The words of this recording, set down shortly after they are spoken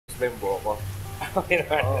ba yung buho ko? Okay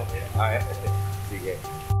naman. Oo. Okay. Sige.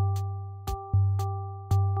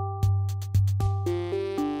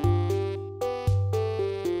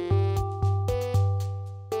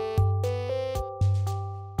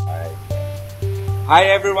 Hi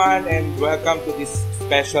everyone and welcome to this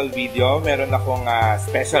special video. Meron akong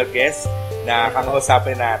special guest na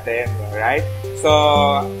kakausapin natin, alright? So,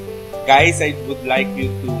 guys, I would like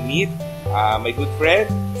you to meet my good friend,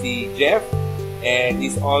 si Jeff, and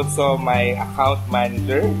he's also my account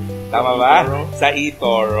manager, tama ba? Sa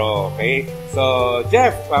eToro, okay? So,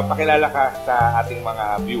 Jeff, pakilala ka sa ating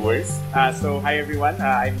mga viewers. So, hi everyone,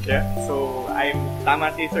 I'm Jeff. So, tama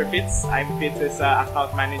si Sir Fitz. I'm Fitz's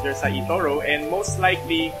account manager sa eToro, and most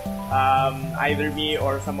likely, either me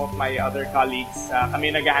or some of my other colleagues, kami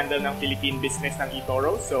nag-handle ng Philippine business ng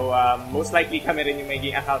eToro. So, most likely kami rin yung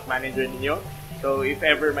magiging account manager ninyo. So, if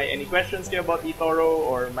ever may any questions kayo about eToro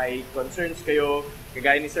or may concerns kayo,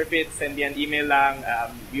 kagaya ni Sir Fitz, send me an email lang.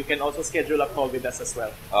 You can also schedule a call with us as well.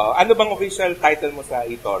 Ano bang official title mo sa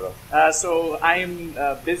eToro? So, I'm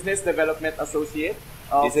Business Development Associate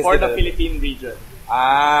for the Philippine region.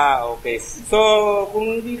 Okay. So,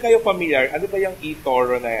 kung hindi kayo familiar, ano ba yung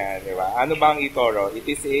eToro na yan, di ba? Ano ba ang eToro? It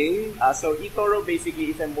is a... So, eToro basically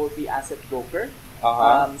is a multi-asset broker.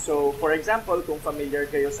 So, for example, kung familiar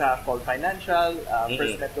kayo sa Call Financial,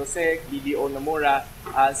 First Netosec, BDO Nomura,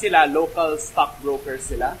 sila, local stock brokers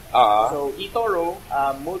sila. So, eToro,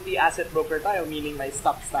 multi-asset broker tayo, meaning may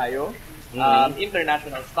stocks tayo,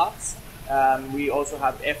 international stocks. We also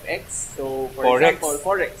have FX, so for example,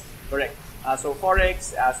 Forex. Correct. So,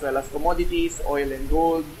 Forex, as well as commodities, oil and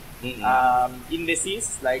gold,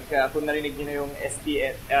 indices, like kung narinig nyo na yung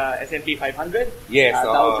S&P 500, yes,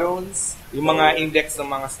 Dow Jones. Yung mga index ng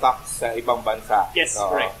mga stocks sa ibang bansa. Yes,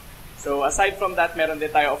 correct. So, aside from that, meron din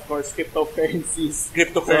tayo, of course, cryptocurrencies.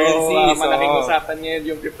 Cryptocurrencies. So, malaking usapan ngayon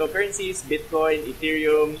yung cryptocurrencies, Bitcoin,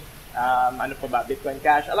 Ethereum, ano pa ba, Bitcoin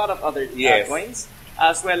Cash, a lot of other coins,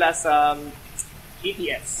 as well as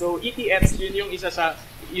ETFs. So, ETFs, yun yung isa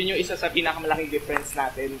sa pinakamalaking difference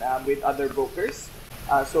natin with other brokers.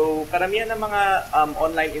 So, karamihan ng mga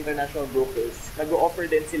online international brokers,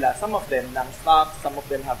 nag-o-offer din sila, some of them ng stocks, some of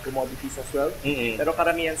them have commodities as well. Pero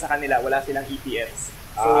karamihan sa kanila, wala silang ETFs.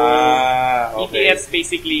 So, ETFs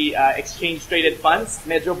basically exchange-traded funds.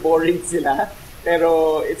 Medyo boring sila.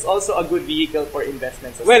 Pero it's also a good vehicle for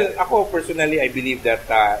investments as well. Ako personally, I believe that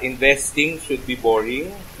investing should be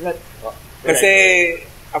boring. Kasi,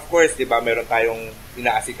 of course, di ba, meron tayong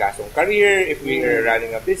inaasikasong career if we are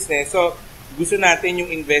running a business. So, gusto natin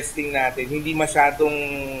yung investing natin, hindi masyadong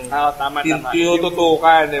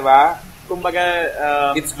tinututukan, di ba? Kumbaga,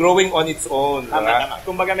 it's growing on its own. Tama.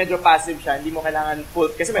 Kumbaga medyo passive siya, hindi mo kailangan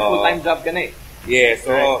kasi may full-time job ka na eh. Yes,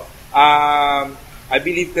 so, I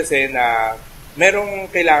believe kasi na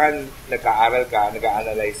merong kailangan nag-aaral ka,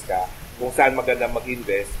 nag-a-analyze ka kung saan maganda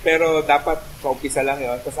mag-invest, pero dapat paumpisa lang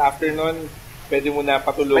yun, tapos after nun, pwede mo na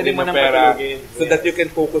patulugin ng pera so that you can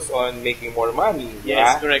focus on making more money.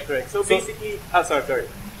 Yes, correct. So basically,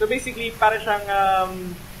 So basically, para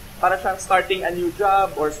siyang starting a new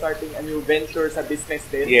job or starting a new venture sa business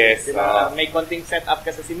din. Yes. Diba? May konting setup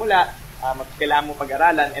ka sa simula, kailangan mo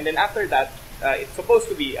pag-aralan, and then after that, it's supposed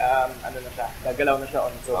to be, gagalaw na siya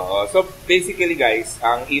on its own. So basically guys,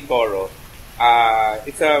 ang eToro,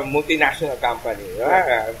 it's a multinational company.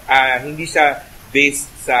 Hindi siya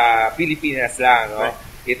based sa Pilipinas lang, no?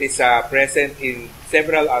 Right. It is present in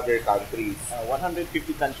several other countries.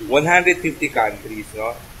 150 countries. 150 countries,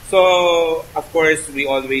 no? So, of course, we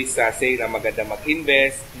always say na maganda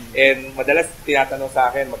mag-invest. And madalas tinatanong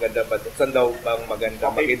sa akin, saan daw bang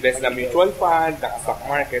maganda mag-invest na mutual fund, na stock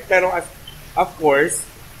market. Pero of course,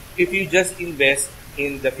 if you just invest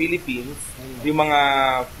in the Philippines, yung mga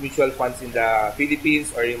mutual funds in the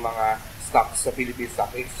Philippines or yung mga stocks sa Philippine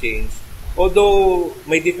Stock Exchange, although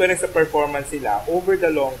may difference sa performance sila, over the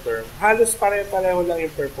long term, halos pare-pareho lang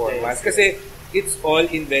yung performance. Kasi it's all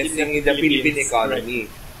investing in the Philippine economy.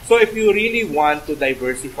 Right. So if you really want to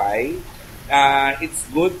diversify, it's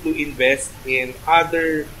good to invest in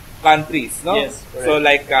other countries, no? Yes, so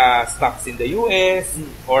like stocks in the US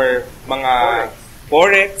or mga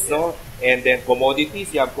Forex, no? And then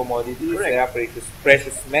commodities, you have commodities, you have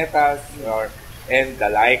precious metals, and the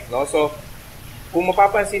like, no? So kung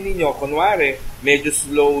mapapansin niyo, kunwari, medyo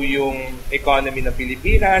slow yung economy ng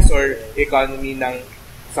Pilipinas or economy ng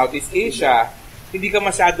Southeast Asia, hindi ka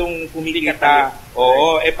masyadong kumikita.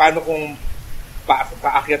 Oo, paano kung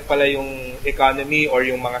paakyat pala yung economy or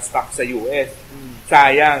yung mga stocks sa US?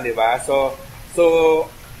 Sayang, di ba? So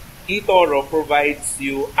eToro provides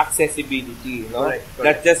you accessibility, no? Correct.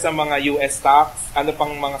 Not just sa mga US stocks, ano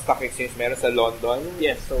pang mga stock exchange meron sa London?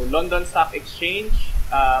 Yes, so London Stock Exchange,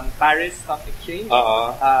 Paris Stock Exchange,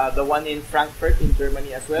 the one in Frankfurt in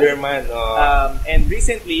Germany as well. German, and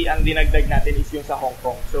recently, ang dinagdag natin is yung sa Hong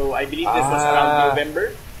Kong. So I believe this was around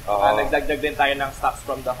November. Nagdagdag din tayo ng stocks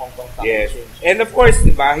from the Hong Kong Stock Exchange. And of course,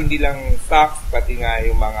 di ba, hindi lang stocks, pati nga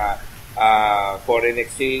yung mga foreign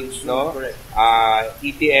exchange, no? Correct.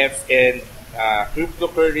 ETFs and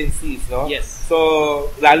cryptocurrencies, no? Yes.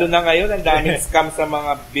 So, lalo na ngayon, ang daming scam sa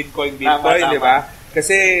mga Bitcoin, di ba?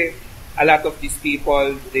 Kasi, a lot of these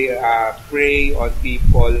people, they prey on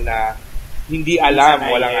people na hindi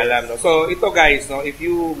alam, walang alam, no? So, ito guys, no? If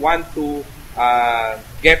you want to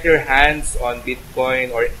get your hands on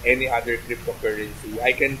Bitcoin or any other cryptocurrency,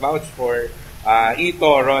 I can vouch for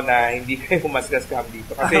eToro na hindi kayo mas-scam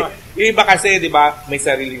dito. Kasi, yung iba kasi, di ba, may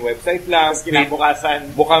sariling website lang.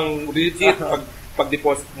 Kinabukasan. Bukang legit,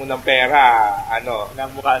 pag-deposit mo ng pera,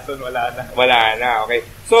 kinabukasan, wala na. Wala na, okay.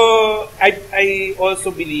 So, I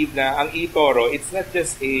also believe na ang eToro, it's not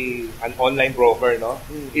just an online broker, no?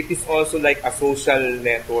 It is also like a social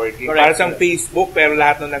networking. Para sa Facebook, pero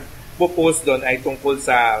lahat na post doon ay tungkol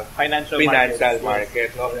sa financial market,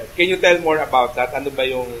 no? Yes. Can you tell more about that? Ano ba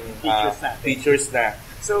yung features na?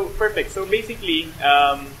 So, perfect. So, basically,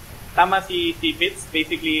 tama si Fitz.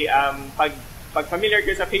 Basically, pag familiar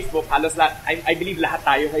kayo sa Facebook, halos lahat, I believe lahat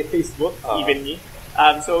tayo kay Facebook, even me.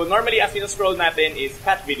 So, normally, as scroll natin is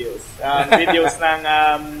cat videos. Videos ng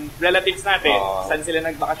relatives natin. Saan sila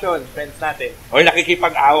nagbakasyon, friends natin. Or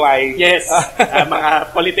nakikipag-away. Yes.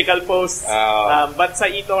 Mga political posts. But sa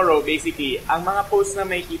eToro, basically, ang mga posts na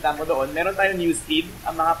makikita mo doon, meron tayong newsfeed.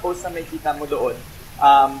 Ang mga posts na makikita mo doon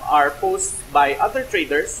are posts by other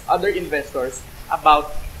traders, other investors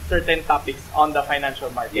about certain topics on the financial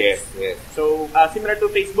markets. Yes. So, similar to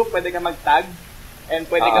Facebook, pwede ka mag-tag and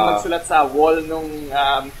pwede ka magsulat sa wall nung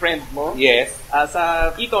friend mo. Yes.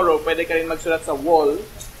 Sa eToro, pwede ka rin magsulat sa wall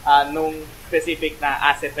nung specific na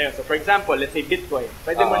asset na yun. So, for example, let's say Bitcoin.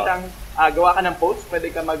 Pwede mo siyang gawa ka ng post,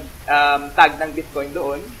 pwede ka mag-tag ng Bitcoin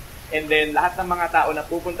doon. And then, lahat ng mga tao na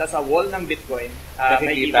pupunta sa wall ng Bitcoin,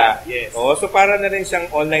 nakikita. Yes. So para na rin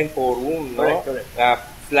siyang online forum, no? Correct.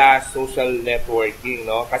 Slash social networking,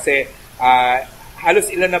 no? Kasi, halos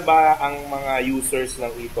ilan na ba ang mga users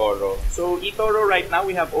ng eToro? So, eToro right now,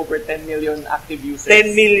 we have over 10 million active users.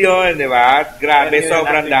 10 million, di ba? Grabe,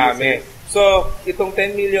 sobrang dami. So, itong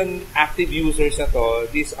 10 million active users na to,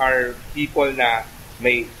 these are people na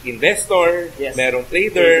may investor, merong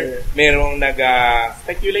trader, merong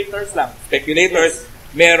speculators lang. Speculators,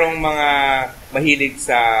 merong mga mahilig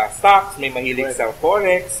sa stocks, may mahilig sa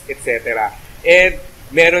forex, etc. And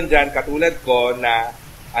meron dyan, katulad ko, na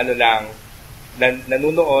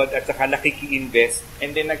nanunood at saka nakiki-invest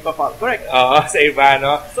and then nagpa-fall. Correct. Sa iba,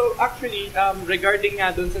 no? So, actually, regarding nga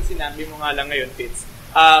dun sa sinabi mo nga lang ngayon, Fitz,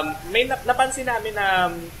 may napansin namin na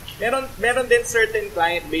meron din certain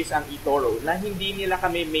client base ang eToro na hindi nila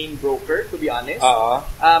kami main broker, to be honest.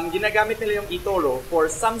 Ginagamit nila yung eToro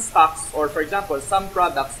for some stocks or, for example, some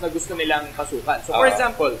products na gusto nilang pasukan. So, for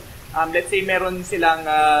example, let's say meron silang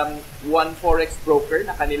one forex broker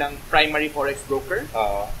na kanilang primary forex broker,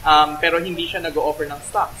 pero hindi siya nag-o-offer ng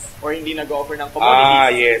stocks or hindi nag-o-offer ng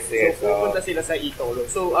commodities. Yes. So, pupunta sila sa eToro.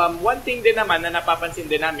 So, one thing din naman na napapansin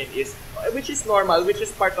din namin is, which is normal, which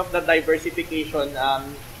is part of the diversification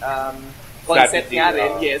concept nga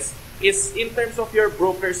rin, is in terms of your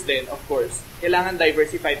brokers din, of course, kailangan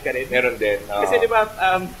diversified ka rin. Meron din. Kasi di ba,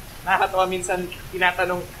 nakakatawa minsan,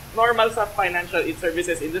 tinatanong, normal sa financial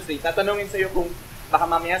services industry, tatanungin sa'yo kung baka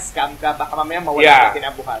mamaya scam ka, baka mamaya mawala ka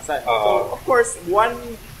kinabukasan. So, of course, one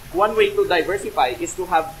way to diversify is to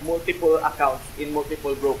have multiple accounts in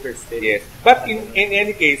multiple brokers din. Yes. But in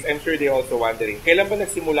any case, I'm sure they're also wondering, kailan ba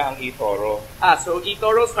nagsimula ang eToro? So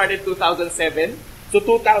eToro started 2007. So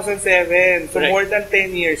 2007. So Correct. More than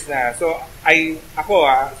 10 years na. So ako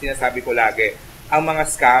sinasabi ko lagi, ang mga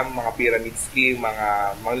scam, mga pyramid scheme,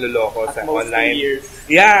 mga mangloloko sa online. Years.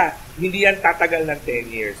 Yeah, hindi yan tatagal ng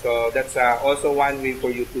 10 years. So that's also one way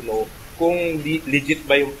for you to know kung legit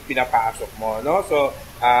ba yung pinapasok mo, no? So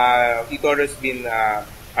eToro has been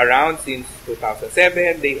around since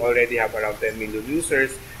 2007. They already have around 10 million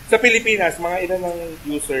users. Sa Pilipinas, mga ilan ng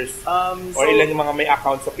users or ilan yung mga may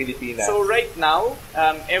account sa Pilipinas? So right now,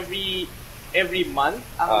 every month,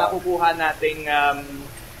 ang nakukuha nating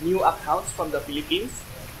new accounts from the Philippines,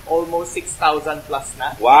 almost 6,000 plus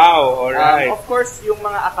na. Wow, alright. Of course, yung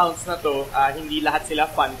mga accounts na to, hindi lahat sila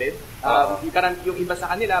funded. Yung iba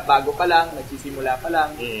sa kanila, bago pa lang, nagsisimula pa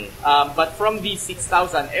lang. But from these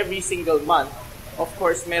 6,000, every single month, of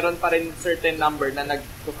course, meron pa rin certain number na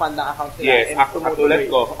nag-fund ng account nila. Yes, and katulad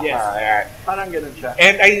ko. Yes, Ayan. parang ganun siya.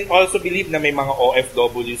 And I also believe na may mga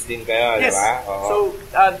OFWs din kayo, Yes. di ba? So,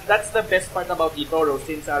 that's the best part about eToro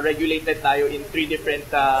since regulated tayo in 3 different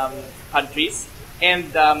countries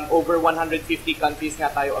and over 150 countries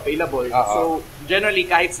nga tayo available. So, generally,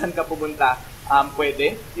 kahit saan ka pumunta,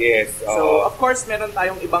 pwede. Yes. So, of course, meron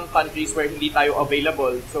tayong ibang countries where hindi tayo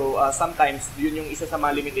available. So, sometimes, yun yung isa sa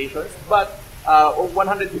mga limitations. But,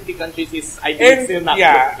 150 countries is, I think, still not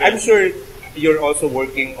yeah, good. I'm sure you're also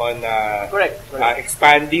working on Correct.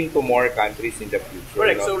 expanding to more countries in the future.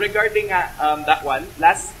 Correct. No? So, regarding that one,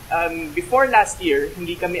 before last year,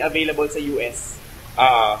 hindi kami available sa US.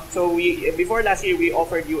 So before last year we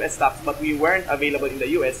offered US stocks but we weren't available in the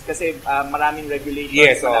US kasi maraming regulations.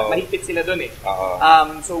 Yes, mahigpit sila doon eh.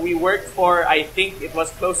 So we worked for I think it was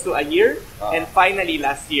close to a year and finally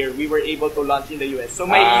last year we were able to launch in the US. So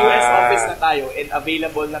may US office na tayo and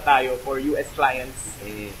available na tayo for US clients.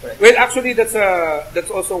 Well, actually that's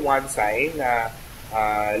also one sign na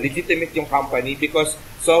legitimate yung company because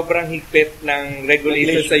sobrang higpit ng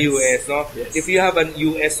regulations sa US, no? Yes. If you have an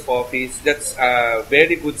US office, that's a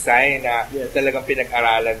very good sign na talagang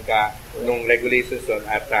pinag-aralan ka nung regulations doon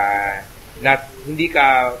at hindi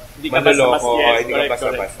ka manloloko o hindi ka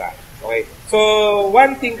basta-basta. Okay. So,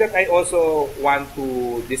 one thing that I also want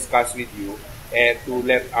to discuss with you and to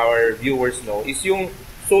let our viewers know is yung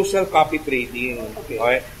social copy trading.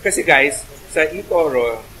 Okay? Kasi guys, sa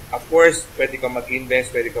eToro, of course, pwede ka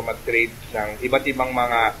mag-invest, pwede ka mag-trade ng iba't ibang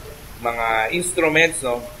mga instruments,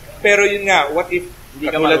 no? Pero yun nga, what if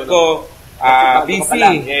katulad ko, busy,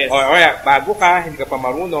 or bago ka, hindi ka pa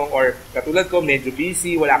marunong, or katulad ko, medyo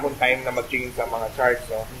busy, wala akong time na mag-tingin sa mga charts,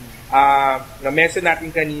 no? Na-mention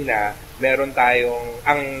natin kanina, meron tayong,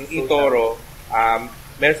 ang eToro,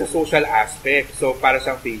 meron sa social aspect, so para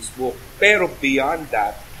siyang Facebook. Pero beyond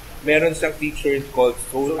that, meron siyang feature called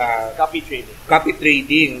copy trading. Copy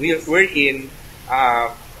trading. We're in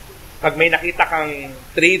pag may nakita kang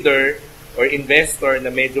trader or investor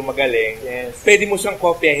na medyo magaling, pwede mo siyang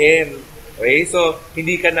kopyahin. Okay? So,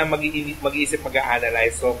 hindi ka na mag-iisip,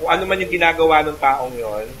 mag-a-analyze. So, kung ano man yung ginagawa ng taong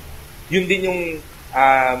yon, yun din yung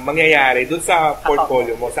mangyayari dun sa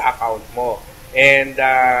portfolio mo, sa account mo. And,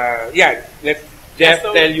 let Jeff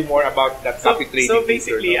tell you more about that copy trading. So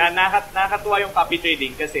basically, nakakatuwa yung copy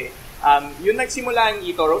trading kasi yung nagsimula ang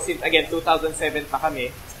eToro since again 2007 pa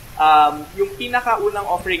kami. Yung pinakaunang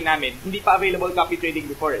offering namin, hindi pa available copy trading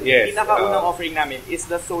before. Yes, yung pinakaunang offering namin is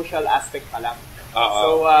the social aspect pa lang.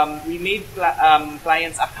 So we made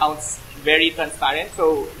clients' accounts very transparent.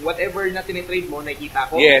 So whatever na tinitrade mo,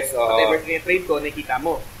 nakikita ko. Yes, whatever tinitrade ko, nakikita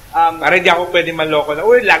mo. Para hindi ako pwede manloko na,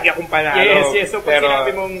 lagi akong panalo. Yes. So, kung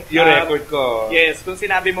sinabi mong, yung record ko. Yes, kung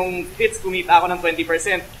sinabi mong, Fitz, kumita ako ng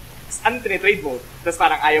 20%, ano tinitrade mo? Tapos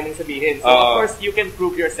parang ayaw mong sabihin. So, of course, you can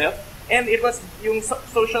prove yourself. And it was, yung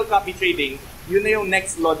social copy trading, yun na yung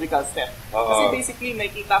next logical step. Kasi basically,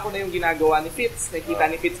 nakikita ko na yung ginagawa ni Fitz, nakikita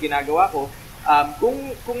ni Fitz ginagawa ko.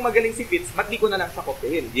 Kung magaling si Fitz, ba't di ko na lang siya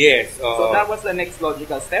kopyahin? Yes. So, that was the next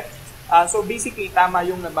logical step. So basically, tama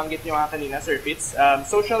yung nabanggit nyo nga kanina, Sir Fitz.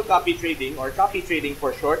 Social copy trading or copy trading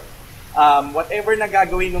for short, whatever na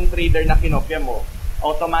gagawin ng trader na kinopya mo,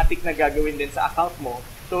 automatic na gagawin din sa account mo.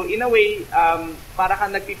 So in a way, para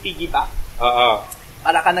ka nagpipiggyback.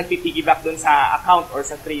 Para ka nagpipiggyback dun sa account or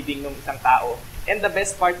sa trading ng isang tao. And the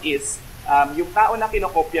best part is, yung tao na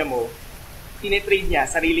kinokopya mo, tinitrade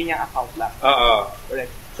niya, sarili niyang account lang.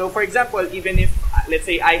 Correct. So for example, even if, let's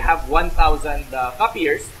say, I have 1,000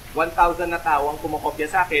 copiers, 1,000 na tao ang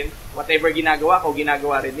kumokopya sa akin, whatever ginagawa ko,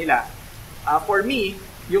 ginagawa rin nila. For me,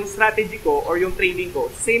 yung strategy ko or yung trading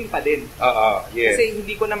ko, same pa din. Yes. Kasi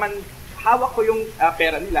hindi ko naman, hawak ko yung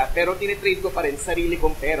pera nila, pero tinitrade ko pa rin sarili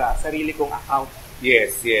kong pera, sarili kong account.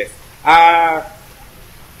 Yes.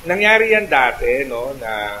 Nangyari yan dati, no,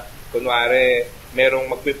 na kunwari,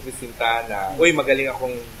 merong magpipresenta na, magaling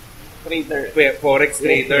akong trader. Forex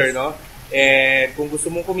trader, no? And kung gusto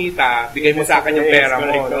mong kumita, bigay mo sa akin yung pera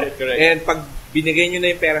mo. Correct. And pag binigay nyo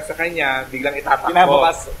na yung pera sa kanya, biglang itatakbo.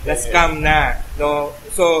 Na-scam na. No?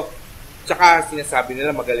 So, tsaka sinasabi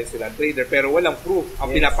nila magaling silang trader, pero walang proof.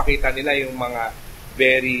 Ang pinapakita nila yung mga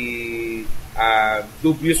very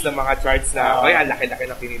dubious na mga charts na, ang laki-laki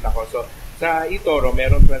na kinita ko. So, sa eToro,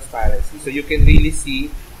 meron transparency. So, you can really see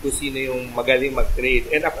kung sino yung magaling mag-trade.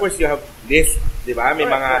 And of course, you have list, di ba? May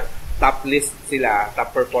mga top list sila,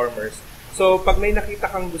 top performers. So, pag may nakita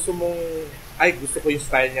kang gusto ko yung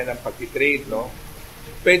style niya ng pag-trade, no?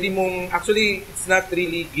 pwede mong, actually, it's not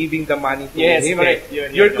really giving the money to him. Correct.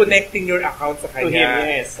 You're connecting your account sa kanya. To him,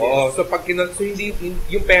 yes. Oo, so pag so hindi,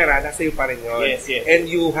 yung pera, nasa iyo pa rin yun. Yes. And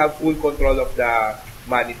you have full control of the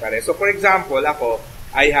money pa rin. So for example, ako,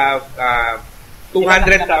 I have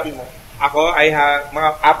 200,000. Ako, I have mga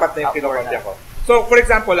apat na yung kinokopya ko. So for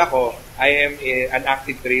example, ako, I am an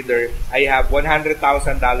active trader. I have $100,000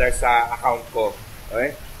 sa account ko.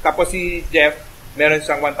 Okay? Tapos si Jeff, meron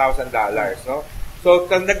siyang $1,000, no? So,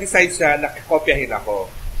 nag-decide siya na kopyahin ako.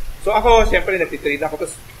 So, ako, siyempre, nagtitrade ako.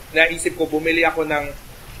 Tapos, naisip ko, bumili ako ng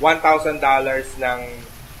 $1,000 ng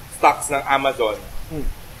stocks ng Amazon.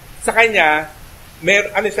 Sa kanya,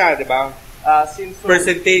 ano siya, di ba?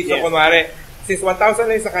 Percentage. So, kunwari, since 1,000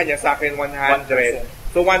 lang sa kanya, sa akin 100.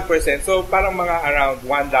 1%. So, 1%. So, parang mga around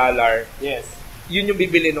 $1. Yes. Yun yung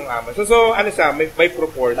bibili ng Amazon. So, ano siya, by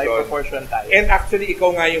proportion. By proportion tayo. And actually,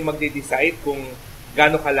 ikaw nga yung magde-decide kung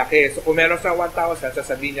gaano kalaki. So, kung meron siyang 1,000,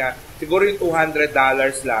 sasabihin niya, siguro yung $200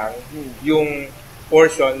 lang yung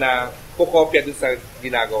portion na kukopya dun sa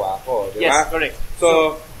ginagawa ko. Di ba? Yes, correct.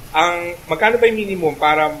 So, magkano ba yung minimum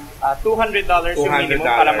para... $200 yung minimum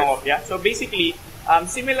para mangopya. So, basically,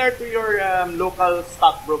 similar to your local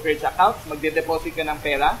stock brokerage account, magde-deposit ka ng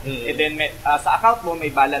pera, and then sa account mo,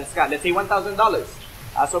 may balance ka. Let's say $1,000.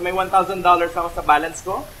 So, may $1,000 ako sa balance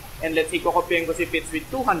ko, and let's say, kokopyahin ko si Fitz with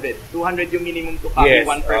 200. 200 yung minimum to copy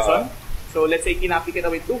one person. So, let's say, kinapi kita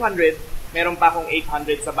with 200, meron pa akong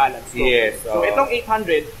 800 sa balance ko. So, itong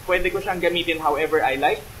 800, pwede ko siyang gamitin however I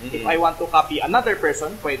like. If I want to copy another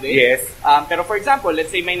person, pwede. Pero for example,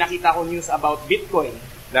 let's say, may nakita akong news about Bitcoin.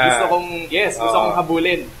 Gusto kong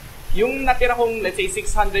habulin. Yung natira kong, let's say,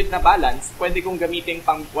 600 na balance, pwede kong gamitin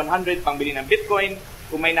pang 100 pang bili ng Bitcoin.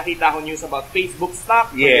 Kung may nakita akong news about Facebook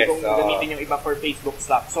stock, pwede kong gamitin yung iba for Facebook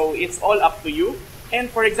stock. So, it's all up to you.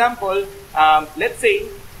 And for example, let's say,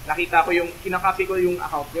 nakita ko kinakopy ko yung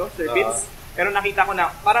account nyo, Sir Fitz, pero nakita ko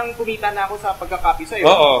na, parang kumita na ako sa pagka-copy sa'yo.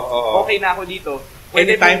 Okay na ako dito.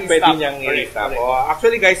 Anytime pwede niyang i-stop.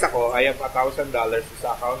 Actually guys, I have $1,000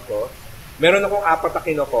 sa account ko. Meron akong 4 na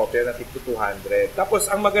kinokopya na tig 200.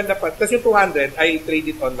 Tapos, ang maganda pa, tapos yung 200, I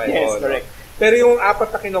trade it on my own. Correct. Pero yung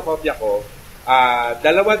 4 na kinokopya ko, 2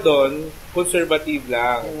 doon, conservative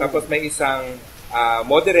lang. Tapos may isang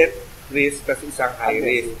moderate risk, tapos isang high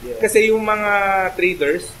risk. Kasi yung mga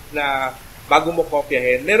traders na bago mo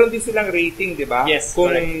kopyahin, meron din silang rating, di ba?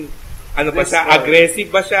 Kung ano ba siya, aggressive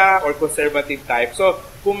ba siya, or conservative type. So,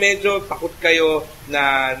 kung medyo takot kayo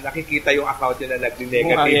na nakikita yung account nyo na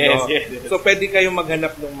nag-negative, so pwede kayong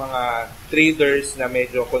maghanap ng mga traders na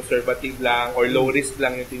medyo conservative lang or low risk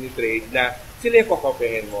lang yung tinitrade na sila yung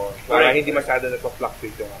kokopyahin mo para hindi masyado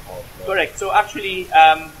nagpa-fluctuate yung account mo. Correct. So actually,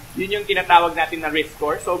 yun yung tinatawag natin na risk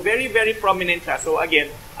score. So very, very prominent siya. So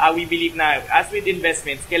again, we believe na as with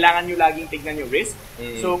investments, kailangan nyo laging tignan yung risk.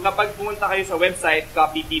 So kapag pumunta kayo sa website,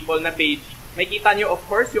 Copy People na page, may kita nyo of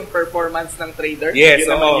course yung performance ng trader. Yun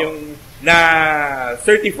naman yung na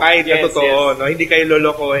certified na totoo. No? Hindi kayo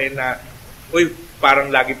lolokohin na,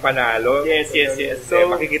 parang lagi panalo. So,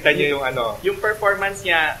 makikita nyo yung yung performance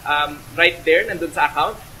niya, right there, nandun sa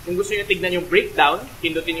account. Kung gusto nyo tignan yung breakdown,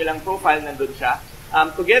 pindutin nyo lang profile, nandun siya.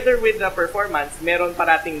 Together with the performance, meron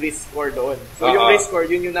parating risk score doon. So, yung risk score,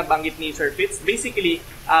 yun yung nabanggit ni Sir Fitz. Basically,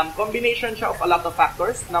 combination siya of a lot of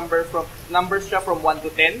factors. Numbers siya from 1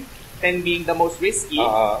 to 10. 10 being the most risky,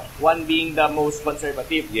 1 being the most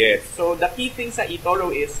conservative. So, the key thing sa eToro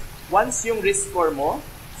is, once yung risk score mo,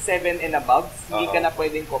 7 and above, hindi ka na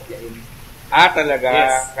pwedeng kopyahin.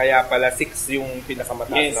 Talaga? Kaya pala 6 yung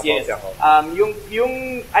pinakamataas na kopya ko. Yung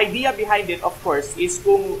idea behind it, of course, is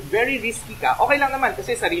kung very risky ka, okay lang naman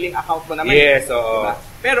kasi sariling account mo naman. Diba?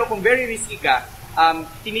 Pero kung very risky ka,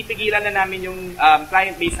 tinipigilan na namin yung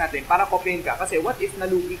client base natin para kopyahin ka. Kasi what if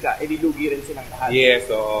nalugi ka, lugi rin silang lahat.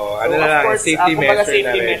 So, of course, safety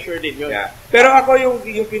measure din yun. Pero ako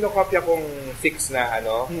yung kinokopya kong 6 na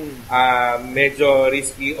medyo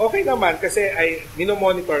risky, okay naman kasi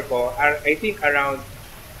minomonitor ko, I think around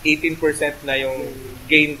 18% na yung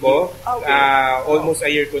gain ko. Almost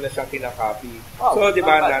a year ko na siyang kinakopy. So, di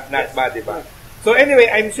ba, not bad, di ba? So anyway,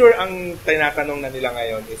 I'm sure ang tinatanong na nila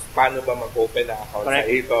ngayon is paano ba mag-open na account sa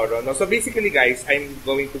eToro. No? So basically guys, I'm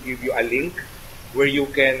going to give you a link where you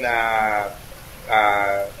can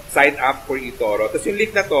sign up for eToro. Tapos yung link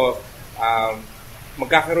na to,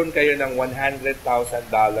 magkakaroon kayo ng $100,000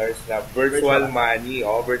 na virtual money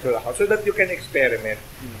o virtual account so that you can experiment.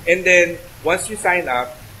 And then, once you sign up,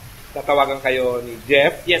 tatawagan kayo ni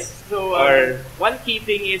Jeff. So one key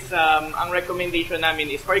thing is, ang recommendation namin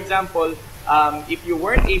is, for example, if you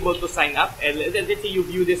weren't able to sign up, and let's say you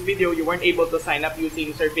view this video, you weren't able to sign up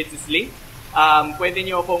using Sir Fitz's link, pwede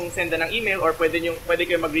nyo akong senda ng email or pwede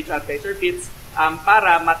kayo mag-reach out kay Sir Fitz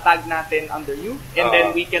para matag natin under you and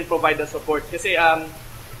then we can provide the support. Kasi,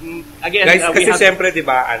 again, guys, kasi siyempre, di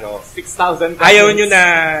ba, 6,000 ayaw nyo na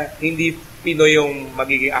hindi Pinoy yung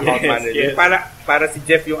magiging account manager. Yes. Para si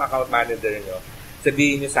Jeff yung account manager nyo,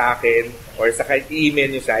 sabihin nyo sa akin or sa email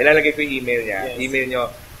nyo siya. Ilalagay ko yung email niya. Yes. Email nyo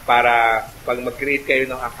para pag mag-create kayo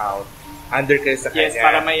ng account, under kayo sa kanya. Yes,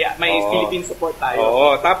 para may Philippine support tayo.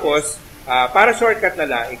 Oo, tapos, para shortcut na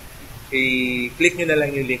lang, i-click nyo na lang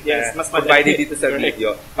yung link na mas provided dito sa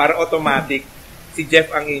video para automatic si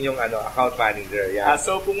Jeff ang inyong account manager. Yan.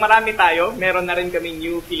 So kung marami tayo, meron na rin kaming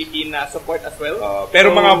new Philippine support as well.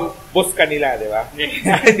 Pero mga boss kanila, di ba?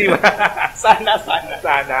 Di ba?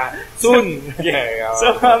 Sana. Soon.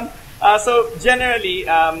 So generally,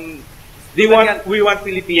 we want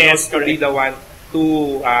Filipinos to be the one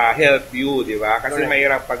to help you, di ba? Kasi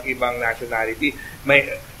mahirap pag ibang nationality,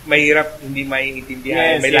 mahirap hindi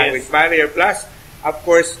maiintindihan, may language barrier. Plus, of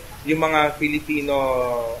course, yung mga Filipino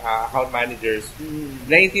account managers,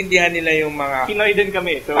 naiintindihan nila yung mga Pinoy din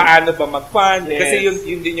kami. So, paano ba mag-fund? Kasi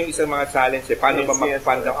yun din yung isang mga challenge. Paano ba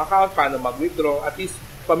mag-fund ng account? Paano mag-withdraw? At least,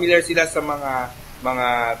 familiar sila sa mga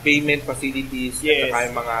payment facilities at saka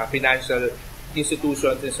yung mga financial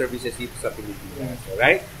institutions and services dito sa Pilipinas.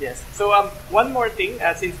 Right? Yes. So, one more thing,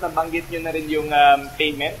 since nabanggit nyo na rin yung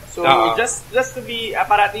payment. So, just to be,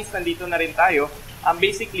 para at least nandito na rin tayo,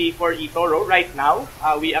 basically for eToro, right now,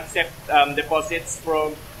 we accept deposits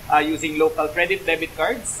from using local credit debit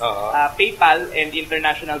cards, PayPal, and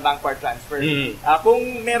international bank wire transfer.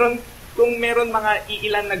 Kung meron mga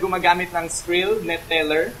iilan na gumagamit ng Skrill,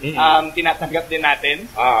 NetTeller, tinatanggap din natin.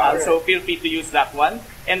 So feel free to use that one.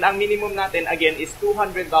 And ang minimum natin, again, is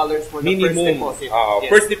 $200 for the first deposit.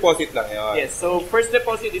 First deposit lang yun. Yes, so first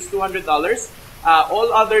deposit is $200.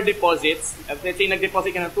 All other deposits, let's say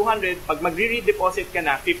nag-deposit ka ng 200, pag magre-redeposit ka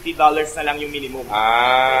na, $50 na lang yung minimum.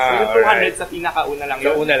 So yung 200 sa pinakauna lang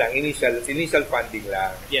yun. So una lang, initial funding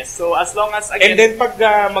lang. Yes, so as long as, again... And then pag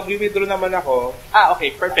mag-withdraw naman ako...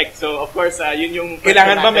 okay, perfect. So of course, yun yung...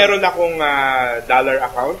 Kailangan ba meron akong dollar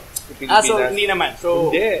account? So hindi naman. So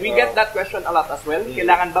we get that question a lot as well.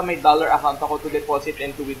 Kailangan ba may dollar account ako to deposit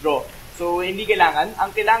and to withdraw? So hindi kailangan.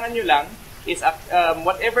 Ang kailangan nyo lang is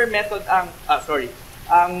whatever method ang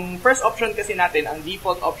first option kasi natin, ang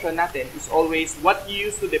default option natin is always what you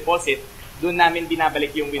use to deposit, doon namin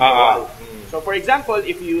binabalik yung withdrawal. So for example,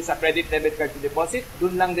 if you use a credit debit card to deposit,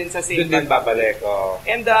 doon lang din sa same doon din babalik.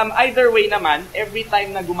 And either way naman, every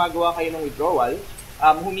time na gumagawa kayo ng withdrawal,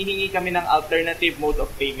 humihingi kami ng alternative mode of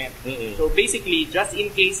payment. So basically, just in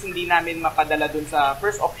case hindi namin mapadala dun sa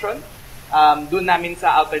first option, doon namin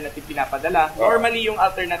sa alternative pinapadala. Normally, yung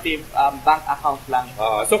alternative, bank account lang.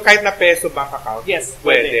 So, kahit na peso bank account? Yes,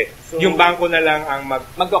 pwede. So, yung banko na lang ang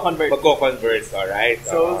magko-convert. Alright.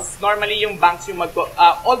 So, normally, yung banks yung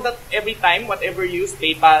every time, whatever you use,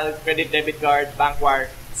 PayPal, credit debit card, bank wire,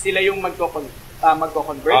 sila yung magko-convert.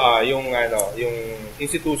 Yung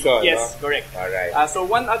institution. Yes, no? Correct. Alright. So,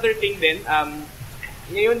 one other thing din,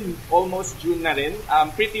 ngayon, almost June na rin.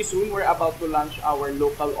 Pretty soon, we're about to launch our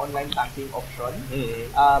local online banking option.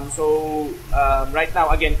 Right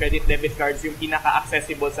now, again, credit debit cards yung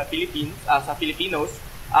pinaka-accessible sa Filipinos.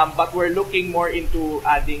 But we're looking more into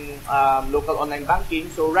adding local online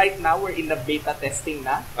banking. So right now, we're in the beta testing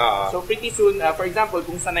na. So pretty soon, for example,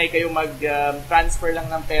 kung sanay kayo mag-transfer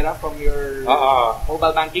lang ng pera from your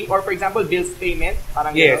mobile banking, or for example, bills payment,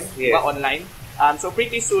 parang gano'n, diba, online. So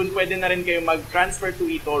pretty soon, pwede na rin kayo mag-transfer to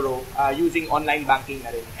eToro using online banking na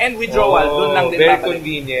rin. And withdrawal, doon lang din very babalik.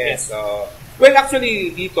 Convenient. Yes. Well, actually,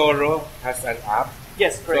 eToro has an app.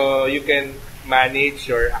 Yes, correct. So you can manage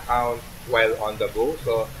your account while on the go.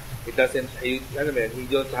 So it doesn't, you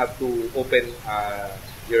don't have to open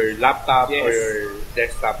your laptop or your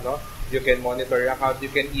desktop, no? You can monitor your account. You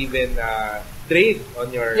can even trade on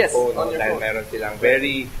your phone. On your phone. Meron silang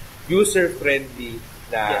very user-friendly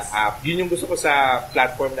na app. Yun yung gusto ko sa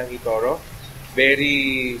platform ng eToro.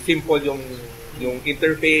 Very simple yung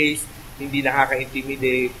interface, hindi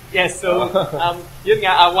nakaka-intimidate. Yes, so yun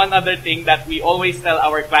nga, one other thing that we always tell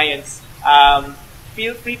our clients,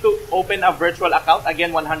 feel free to open a virtual account.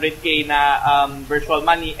 Again, 100K na virtual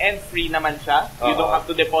money and free naman siya. You don't have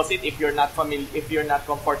to deposit if you're not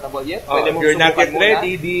comfortable yet. If you're not yet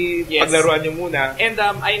ready, paglaruan nyo muna. And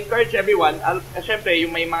I encourage everyone, syempre,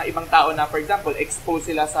 yung may mga ibang tao na, for example, expose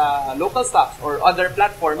sila sa local stocks or other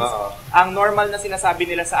platforms, ang normal na sinasabi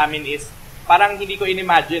nila sa amin is, parang hindi ko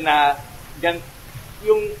in-imagine na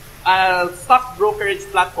yung stock brokerage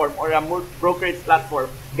platform or a brokerage platform,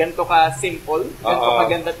 ganito ka simple, ganito ka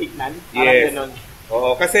ganda tignan, parang ganun.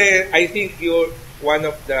 Kasi I think you're one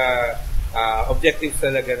of the objectives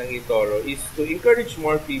talaga ng eToro is to encourage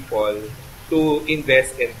more people to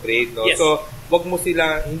invest and trade, no? Yes. So,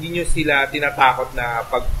 hindi nyo sila tinatakot na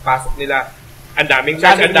pagpasok nila, ang daming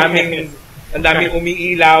charge, ang daming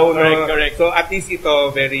umiilaw, no? Correct. So, at least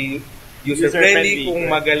ito, very user-friendly.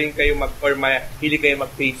 Kung magaling kayo or mahilig kayo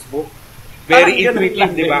mag-Facebook. Very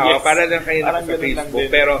intuitive, di ba? Yes. Para lang kayo sa Facebook,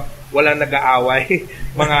 pero walang nag-aaway.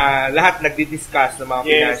 Lahat nagdi-discuss ng mga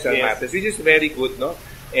financial matters, which is very good, no?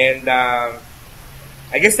 And,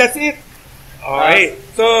 I guess that's it. Okay.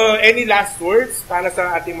 So, any last words para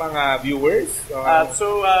sa ating mga viewers?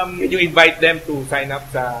 Can you invite them to sign up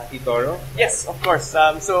sa eToro? Yes, of course.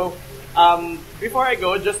 Before I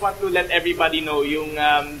go, just want to let everybody know yung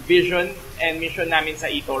vision and mission namin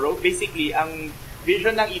sa eToro. Basically, ang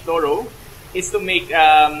vision ng eToro is to make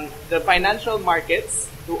the financial markets,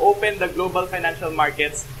 to open the global financial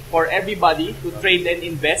markets for everybody to trade and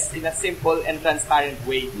invest in a simple and transparent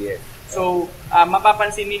way. Yes. So,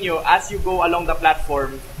 mapapansin niyo as you go along the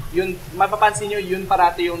platform, mapapansin niyo yun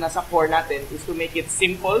parati yung nasa core natin is to make it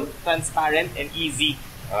simple, transparent, and easy.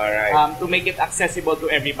 Alright. To make it accessible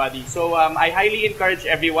to everybody. So, I highly encourage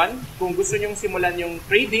everyone, kung gusto nyong simulan yung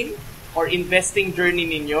trading or investing journey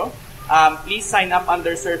ninyo, please sign up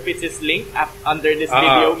under Sir Fitz's link under this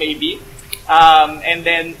video maybe. And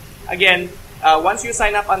then, again, once you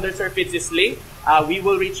sign up under Sir Fitz's link, we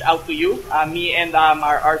will reach out to you. Me and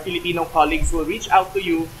our Filipino colleagues will reach out to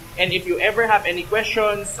you. And if you ever have any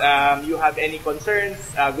questions, you have any concerns,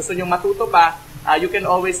 gusto nyong matuto pa, you can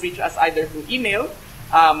always reach us either through email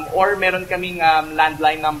or meron kaming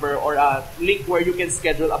landline number or a link where you can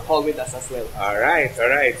schedule a call with us as well. Alright.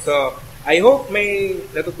 So, I hope may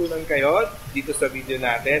natutunan kayo dito sa video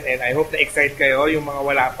natin, and I hope na-excite kayo yung mga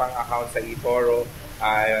wala pang account sa eToro.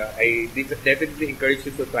 I definitely encourage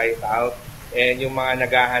you to try it out. And yung mga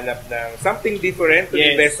naghahanap ng something different to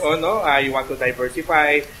invest on, no? You want to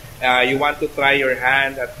diversify, you want to try your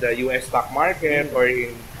hand at the US stock market or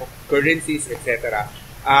in currencies, etc.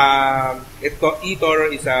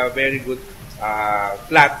 eToro is a very good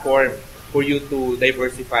platform for you to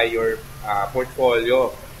diversify your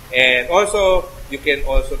portfolio. And also, you can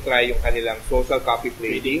also try yung kanilang social copy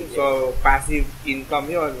trading. So, passive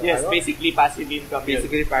income yun. Yes, basically passive income.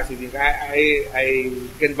 Basically passive income. I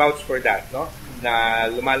can vouch for that, no? Na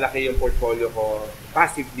lumalaki yung portfolio ko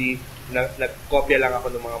passively. Nagkopya lang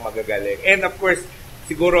ako ng mga magagaling. And of course,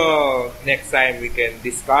 siguro next time we can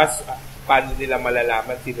discuss paano nila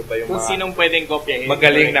malalaman sino ba yung kung mga sinong pwedeng kopyahin.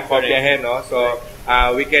 Magaling na kopyahin, no? So,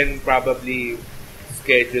 we can probably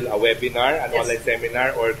schedule a webinar, an online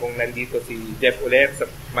seminar, or kung nandito si Jeff ulit sa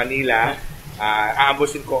Manila,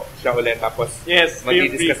 aambusin ko siya ulit, tapos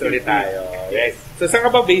mag-discuss ulit tayo. Yes. So, saan ka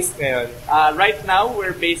ba based ngayon? Right now,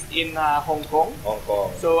 we're based in Hong Kong.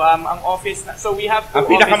 So, ang office, we have two ang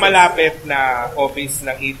pinakamalapit na office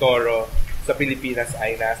ng eToro sa Pilipinas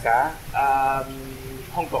ay nasa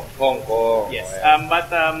Hong Kong. Yes.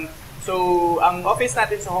 So, ang office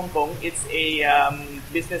natin sa Hong Kong, it's a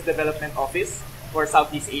business development office for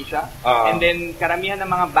Southeast Asia. And then, karamihan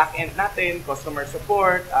ng mga back-end natin, customer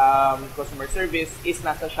support, customer service, is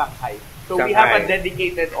nasa Shanghai. So, we have a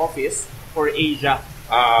dedicated office for Asia.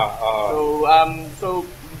 So,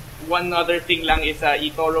 one other thing lang is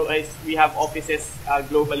eToro is we have offices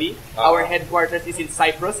globally. Our headquarters is in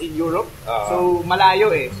Cyprus, in Europe. So,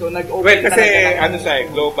 malayo eh. So, nag-open kasi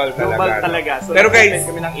global talaga. Global talaga. So, pero guys,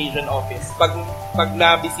 kami ng Asian office. Pag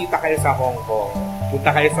nabisita kayo sa Hong Kong, punta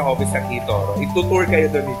kayo sa office ng eToro, itutour kayo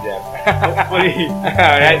doon ni Jeff. Hopefully.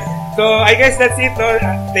 Alright. So, I guess that's it. No?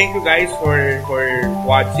 Thank you guys for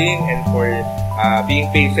watching and for being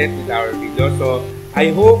patient with our video. So,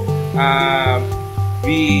 I hope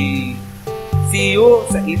we see you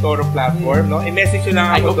sa eToro platform. No? I-message nyo lang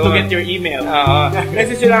ako doon. I hope to get your email.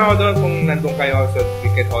 Message nyo lang ako doon kung nandun kayo so we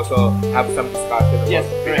can also have some discussion about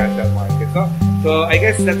financial market. So, I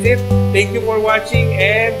guess that's it. Thank you for watching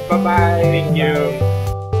and bye-bye. Thank you.